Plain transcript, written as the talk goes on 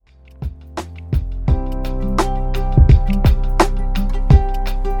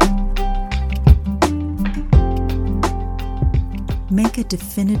Make a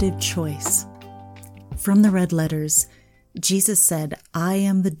definitive choice. From the red letters, Jesus said, "I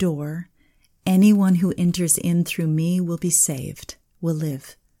am the door. Anyone who enters in through me will be saved, will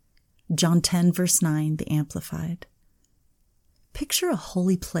live." John 10, verse 9, the Amplified. Picture a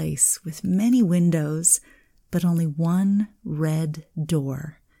holy place with many windows, but only one red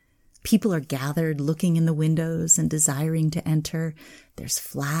door. People are gathered looking in the windows and desiring to enter. There's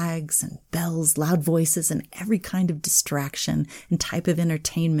flags and bells, loud voices, and every kind of distraction and type of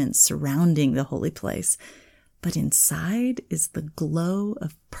entertainment surrounding the holy place. But inside is the glow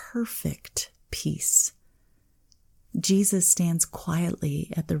of perfect peace. Jesus stands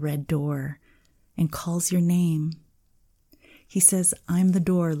quietly at the red door and calls your name. He says, "I'm the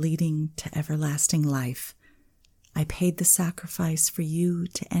door leading to everlasting life. I paid the sacrifice for you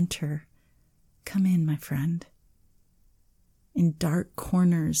to enter. Come in, my friend." In dark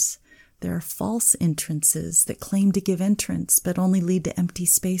corners, there are false entrances that claim to give entrance, but only lead to empty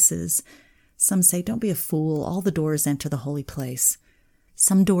spaces. Some say, "Don't be a fool. All the doors enter the holy place."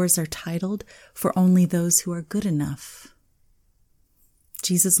 Some doors are titled for only those who are good enough.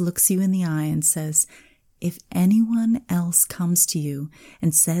 Jesus looks you in the eye and says, "If anyone else comes to you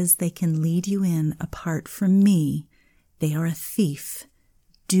and says they can lead you in apart from me, they are a thief.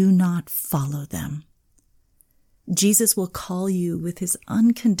 Do not follow them." Jesus will call you with his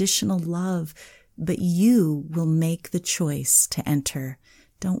unconditional love, but you will make the choice to enter.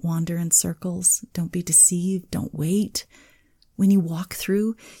 Don't wander in circles. Don't be deceived. Don't wait. When you walk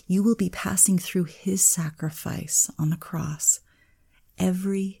through, you will be passing through his sacrifice on the cross.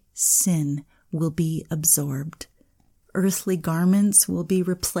 Every sin will be absorbed. Earthly garments will be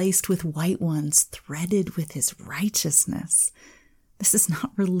replaced with white ones, threaded with his righteousness. This is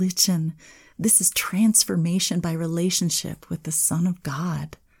not religion. This is transformation by relationship with the Son of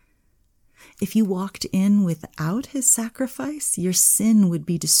God. If you walked in without his sacrifice, your sin would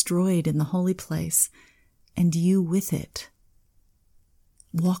be destroyed in the holy place, and you with it.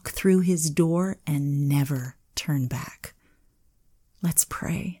 Walk through his door and never turn back. Let's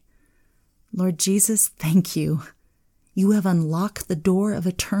pray. Lord Jesus, thank you. You have unlocked the door of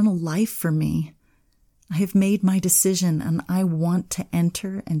eternal life for me. I have made my decision and I want to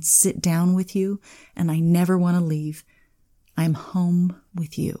enter and sit down with you, and I never want to leave. I'm home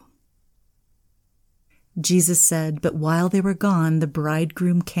with you. Jesus said, "But while they were gone, the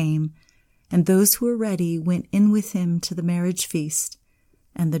bridegroom came, and those who were ready went in with him to the marriage feast,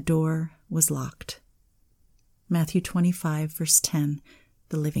 and the door was locked." Matthew 25, verse 10,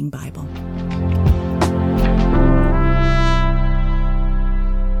 the Living Bible.